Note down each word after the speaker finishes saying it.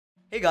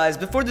Hey guys,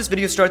 before this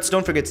video starts,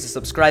 don't forget to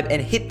subscribe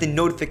and hit the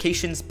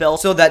notifications bell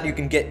so that you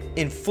can get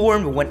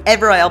informed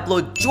whenever I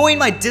upload. Join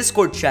my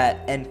Discord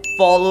chat and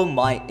follow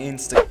my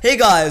Insta. Hey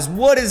guys,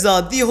 what is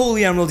up? The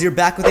Holy Emerald here,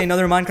 back with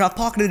another Minecraft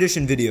Pocket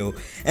Edition video.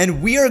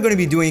 And we are going to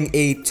be doing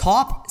a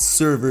top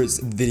servers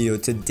video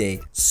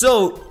today.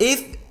 So,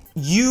 if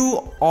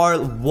you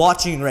are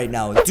watching right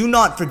now, do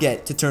not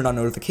forget to turn on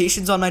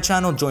notifications on my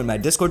channel, join my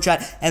Discord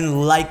chat,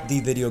 and like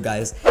the video,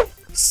 guys.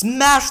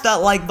 Smash that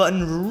like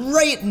button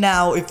right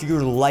now if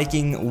you're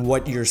liking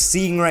what you're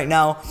seeing right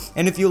now.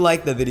 And if you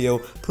like the video,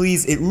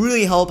 please, it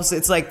really helps.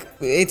 It's like,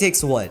 it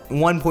takes what,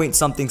 1 point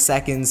something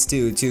seconds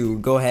to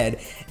go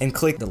ahead and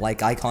click the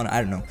like icon,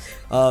 I don't know,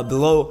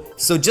 below.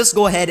 So just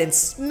go ahead and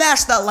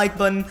smash that like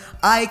button.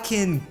 I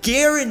can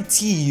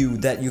guarantee you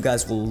that you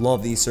guys will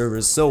love these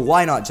servers. So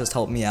why not just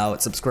help me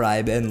out,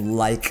 subscribe and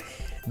like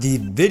the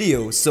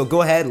video. So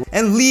go ahead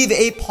and leave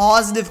a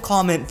positive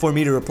comment for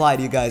me to reply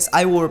to you guys.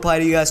 I will reply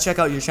to you guys, check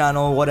out your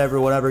channel, whatever,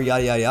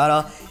 yada yada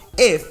yada,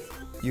 if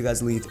you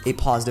guys leave a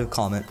positive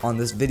comment on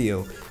this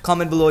video.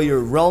 Comment below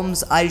your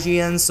realms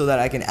IGNs so that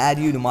I can add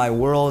you to my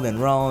world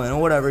and realm and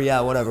whatever,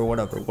 yeah, whatever.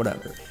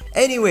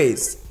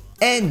 Anyways,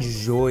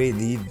 enjoy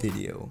the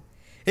video.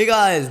 Hey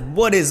guys,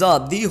 what is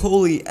up? The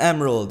Holy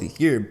Emerald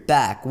here,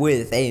 back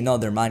with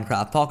another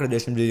Minecraft Pocket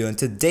Edition video, and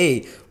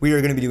today we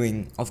are going to be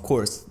doing, of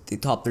course, the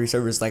top 3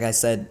 servers like I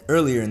said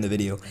earlier in the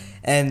video.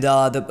 And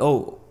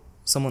oh,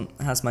 someone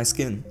has my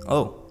skin.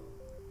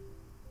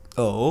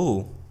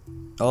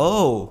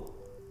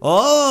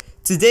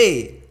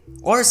 Today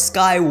our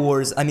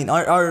skywars, I mean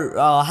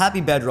our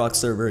Happy Bedrock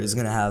server is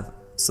going to have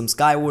some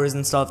skywars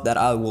and stuff that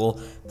I will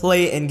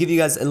play and give you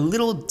guys a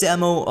little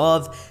demo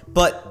of,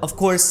 but of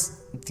course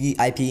the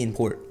IP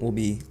import will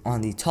be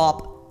on the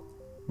top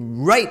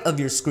right of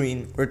your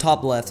screen or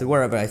top left or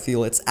wherever I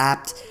feel it's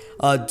apt.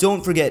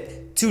 Don't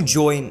forget to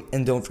join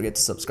and don't forget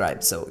to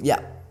subscribe. So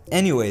yeah,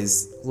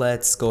 anyways,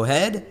 let's go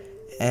ahead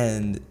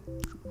and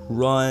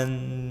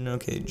run.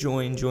 Okay,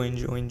 join.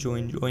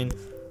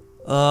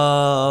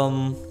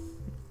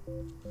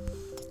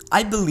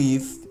 I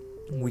believe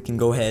we can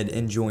go ahead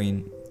and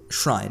join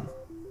Shrine.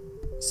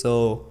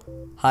 So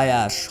hi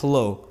Ash,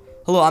 hello,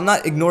 I'm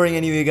not ignoring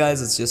any of you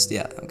guys, it's just,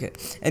 yeah, okay.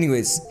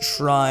 Anyways,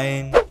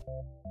 Shrine.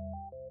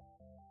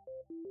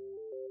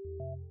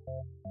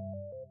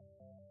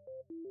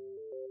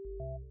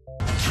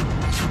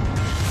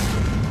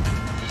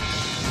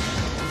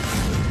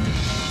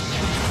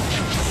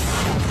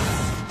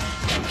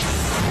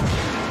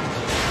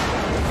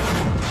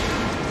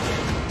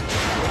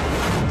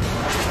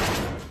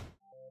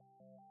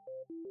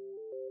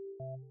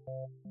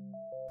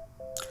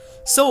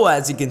 So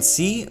as you can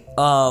see,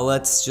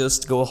 let's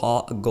just go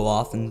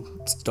off and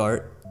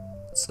start.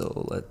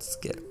 So let's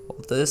get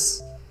all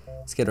this.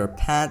 Let's get our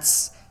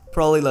pants.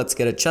 Probably let's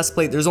get a chest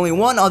plate. There's only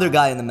one other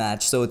guy in the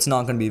match, so it's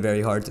not gonna be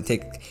very hard to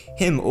take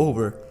him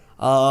over.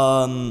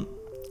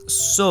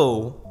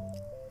 So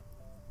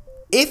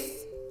if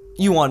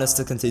you want us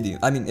to continue,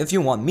 I mean, if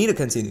you want me to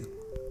continue,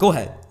 go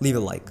ahead, leave a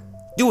like.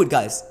 Do it,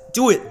 guys.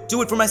 Do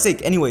it for my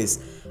sake. Anyways,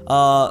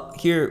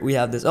 here we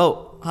have this.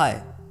 Oh,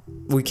 hi.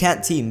 We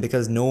can't team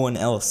because no one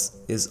else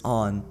is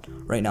on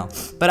right now.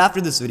 But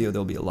after this video,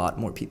 there'll be a lot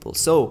more people.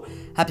 So,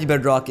 Happy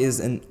Bedrock is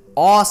an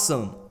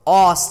awesome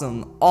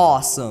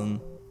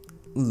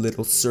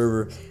little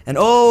server. And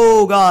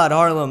oh god,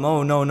 Harlem.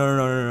 Oh no.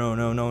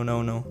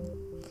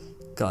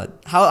 God,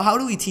 how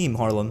do we team,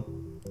 Harlem?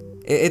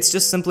 It's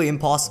just simply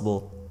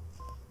impossible.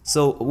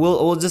 So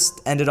we'll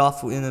just end it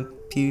off in a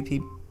PvP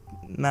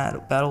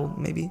battle,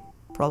 maybe,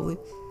 probably.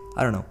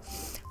 I don't know.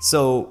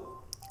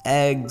 So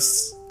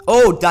eggs.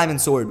 Oh,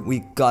 diamond sword. We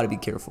gotta be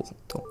careful.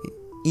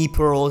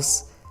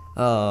 E-pearls.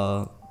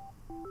 That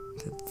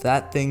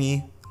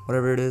thingy.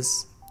 Whatever it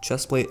is.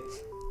 Chest plate.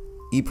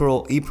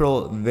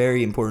 E-pearl,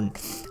 very important.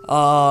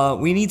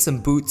 We need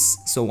some boots,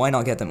 so why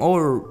not get them?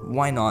 Or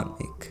why not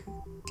make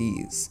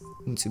these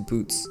into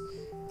boots?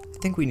 I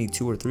think we need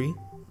 2 or 3.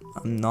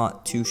 I'm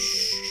not too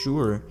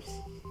sure.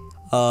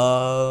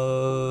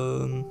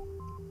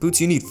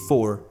 Boots, you need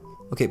 4.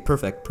 Okay,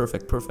 perfect.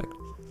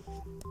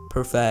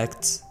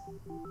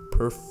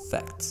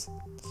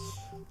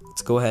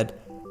 Let's go ahead.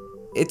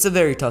 It's a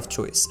very tough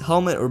choice.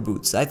 Helmet or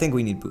boots? I think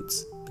we need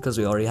boots because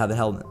we already have a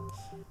helmet.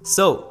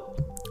 So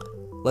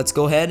let's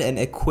go ahead and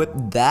equip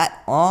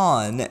that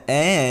on,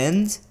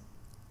 and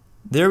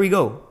there we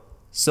go.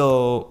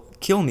 So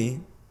kill me.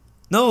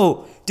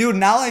 No, dude,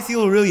 now I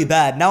feel really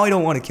bad. Now I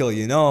don't want to kill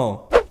you.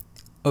 No.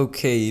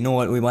 Okay, you know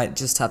what? We might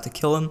just have to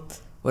kill him.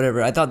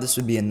 Whatever. I thought this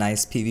would be a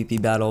nice PvP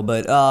battle,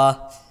 but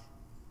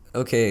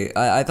okay,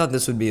 I thought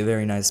this would be a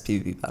very nice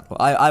PvP battle.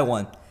 I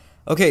won.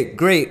 Okay,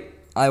 great.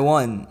 I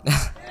won.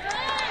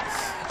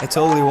 I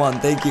totally won.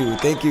 Thank you.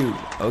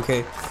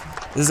 Okay.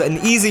 This is an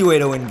easy way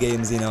to win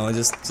games, you know.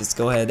 Just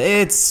go ahead.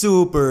 It's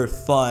super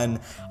fun.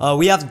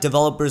 We have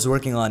developers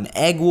working on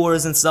egg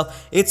wars and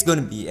stuff. It's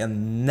gonna be a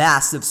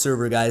massive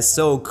server, guys.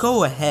 So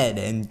go ahead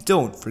and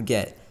don't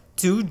forget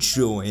to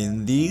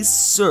join the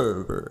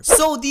server.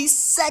 So the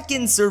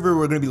second server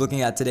we're gonna be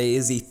looking at today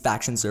is the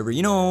faction server.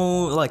 You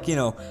know, like, you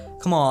know,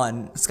 come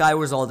on,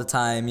 skywars all the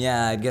time.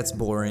 Yeah, it gets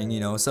boring, you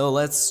know. So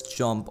let's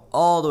jump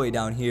all the way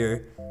down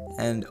here,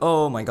 and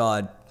oh my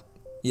god,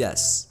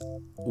 yes,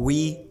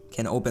 we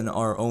can open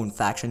our own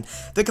faction.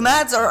 The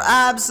commands are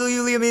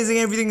absolutely amazing.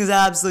 Everything is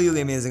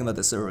absolutely amazing about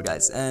the server,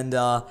 guys. And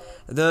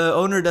the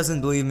owner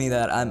doesn't believe me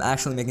that I'm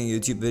actually making a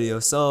YouTube video,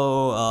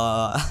 so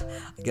I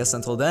guess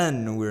until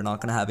then we're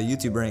not gonna have a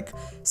YouTube rank.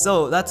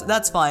 So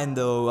that's fine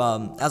though,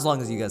 as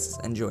long as you guys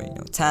enjoy. You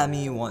know,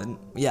 Tammy one,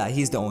 yeah,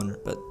 he's the owner,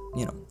 but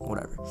you know,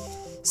 whatever.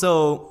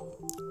 So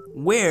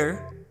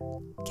where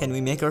can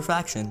we make our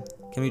faction?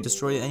 Can we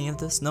destroy any of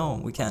this? No,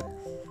 we can't.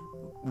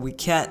 We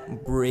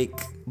can't break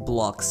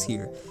blocks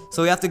here,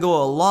 so we have to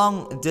go a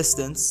long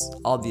distance,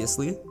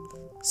 obviously.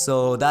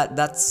 So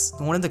that's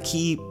one of the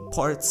key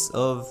parts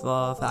of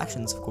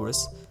factions, of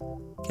course.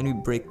 Can we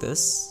break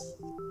this?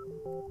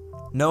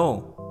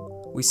 No,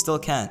 we still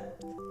can't.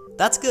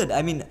 That's good.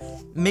 I mean,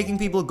 making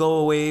people go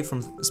away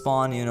from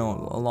spawn, you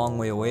know, a long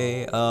way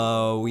away.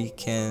 We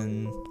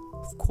can,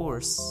 of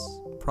course,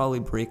 probably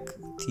break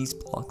these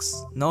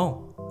blocks.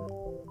 No,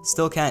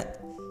 still can't.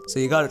 So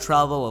you gotta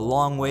travel a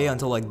long way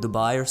until like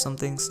Dubai or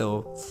something.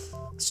 So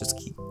let's just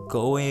keep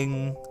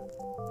going.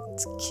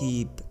 Let's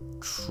keep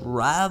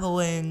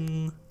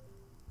traveling.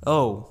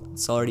 Oh,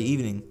 it's already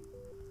evening.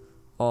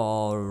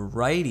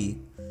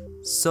 Alrighty.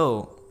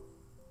 So,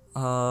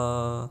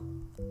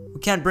 we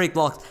can't break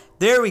blocks.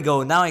 There we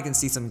go. Now I can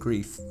see some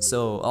grief.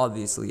 So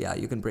obviously, yeah,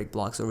 you can break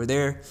blocks over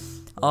there.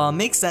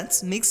 Makes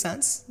sense. Makes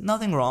sense.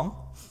 Nothing wrong.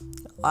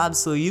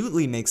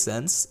 Absolutely makes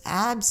sense.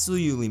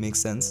 Absolutely makes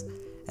sense.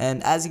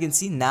 And as you can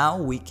see,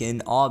 now we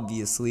can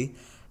obviously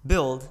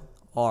build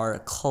our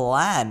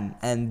clan,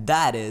 and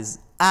that is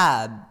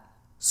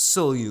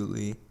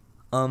absolutely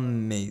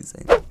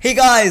amazing. Hey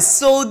guys,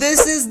 so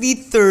this is the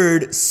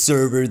third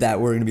server that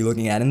we're going to be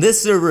looking at, and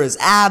this server is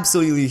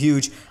absolutely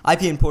huge.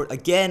 IP import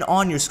again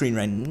on your screen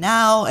right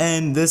now,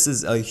 and this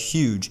is a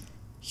huge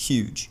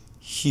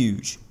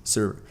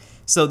server.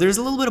 So there's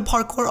a little bit of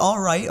parkour,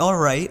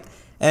 alright,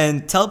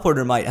 and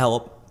teleporter might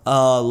help.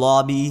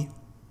 Lobby.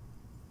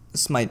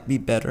 This might be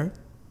better.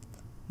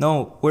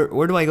 No,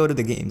 where do I go to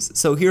the games?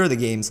 So here are the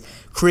games.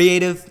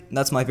 Creative,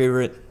 that's my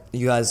favorite.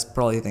 You guys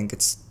probably think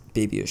it's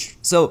babyish.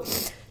 So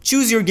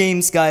choose your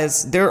games,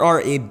 guys. There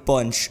are a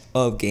bunch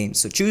of games.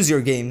 So choose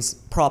your games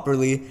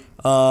properly.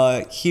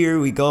 Here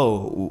we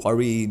go. Are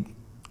we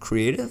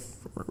creative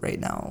right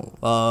now?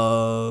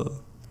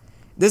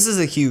 This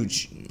is a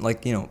huge,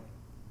 like, you know,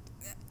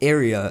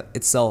 area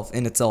itself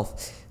in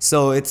itself.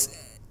 So it's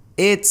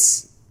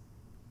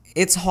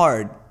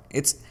hard.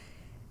 It's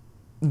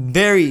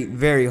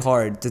very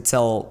hard to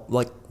tell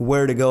like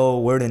where to go,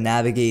 where to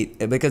navigate,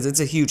 because it's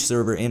a huge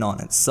server in on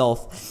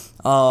itself.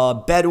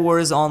 Bed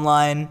Wars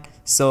online.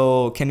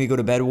 So can we go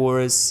to Bed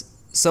Wars?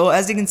 So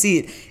as you can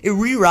see, it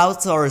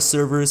reroutes our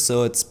servers,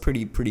 so it's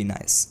pretty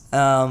nice.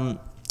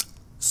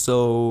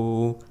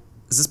 So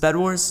is this Bed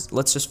Wars?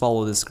 Let's just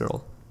follow this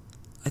girl.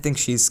 I think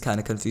she's kind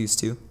of confused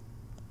too.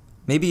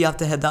 Maybe you have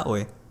to head that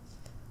way.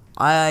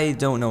 I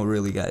don't know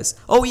really, guys.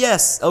 Oh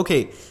yes,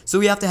 okay. So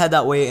we have to head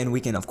that way, and we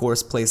can of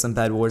course play some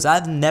Bed Wars.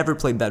 I've never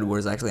played Bed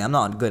Wars actually. I'm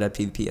not good at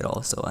PvP at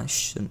all, so I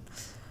shouldn't.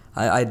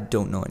 I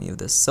don't know any of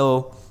this.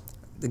 So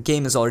the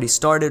game has already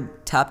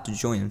started. Tap to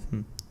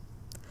join.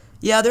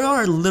 Yeah, there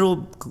are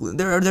little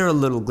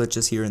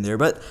glitches here and there,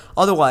 but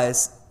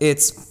otherwise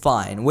it's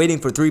fine. Waiting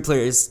for 3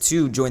 players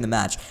to join the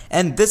match,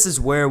 and this is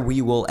where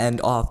we will end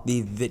off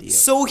the video.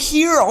 So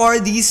here are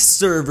these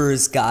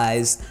servers,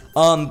 guys.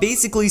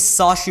 Basically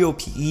Socio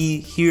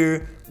PE.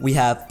 Here we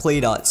have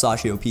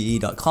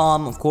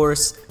play.sociope.com, of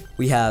course.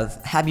 We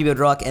have Happy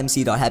Bedrock,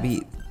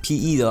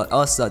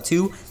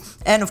 mc.happype.us.2,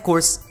 and of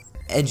course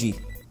Edgy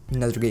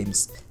Nether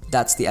Games.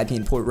 That's the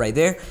IP port right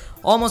there.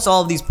 Almost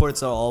all of these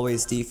ports are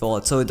always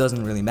default, so it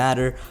doesn't really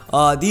matter.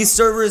 These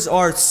servers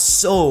are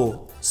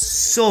so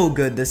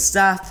good. The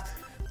staff,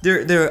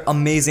 they're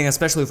amazing,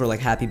 especially for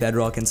like Happy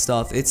Bedrock and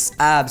stuff. It's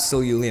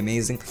absolutely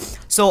amazing.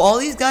 So all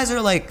these guys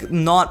are like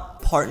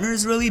not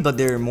partners really, but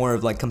they're more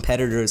of like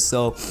competitors,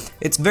 so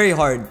it's very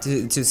hard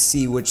to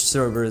see which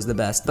server is the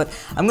best. But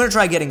I'm gonna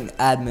try getting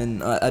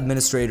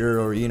administrator,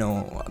 or you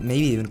know,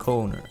 maybe even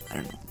co-owner. I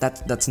don't know,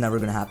 that's never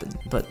gonna happen,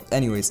 but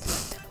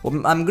anyways,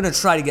 well, I'm gonna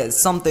try to get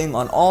something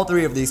on all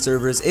 3 of these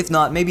servers. If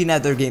not, maybe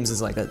Nether Games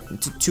is like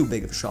too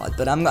big of a shot,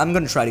 but I'm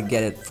gonna try to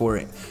get it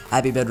for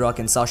Happy Bedrock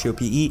and Socio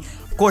PE.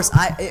 Of course,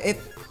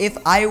 if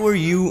I were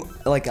you,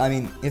 like, I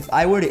mean, if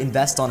I were to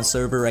invest on a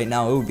server right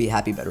now, it would be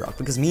Happy Bedrock,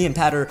 because me and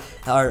Pat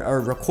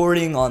are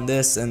recording on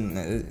this, and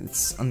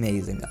it's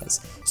amazing, guys.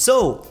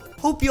 So,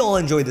 hope you all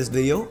enjoyed this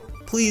video.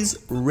 Please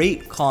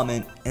rate,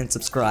 comment, and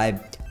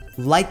subscribe.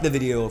 Like the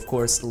video, of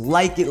course.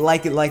 Like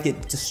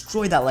it.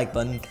 Destroy that like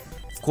button.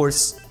 Of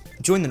course,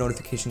 join the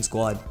notification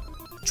squad.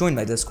 Join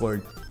my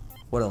Discord.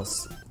 What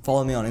else?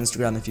 Follow me on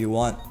Instagram if you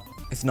want.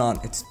 If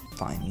not, it's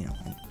fine, you know.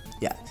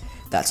 Yeah,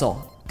 that's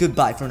all.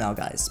 Goodbye for now,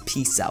 guys.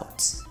 Peace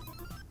out.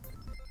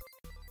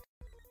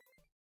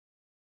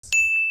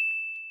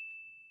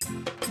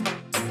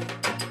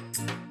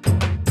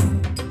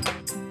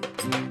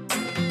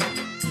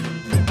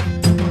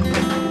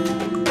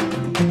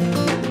 you.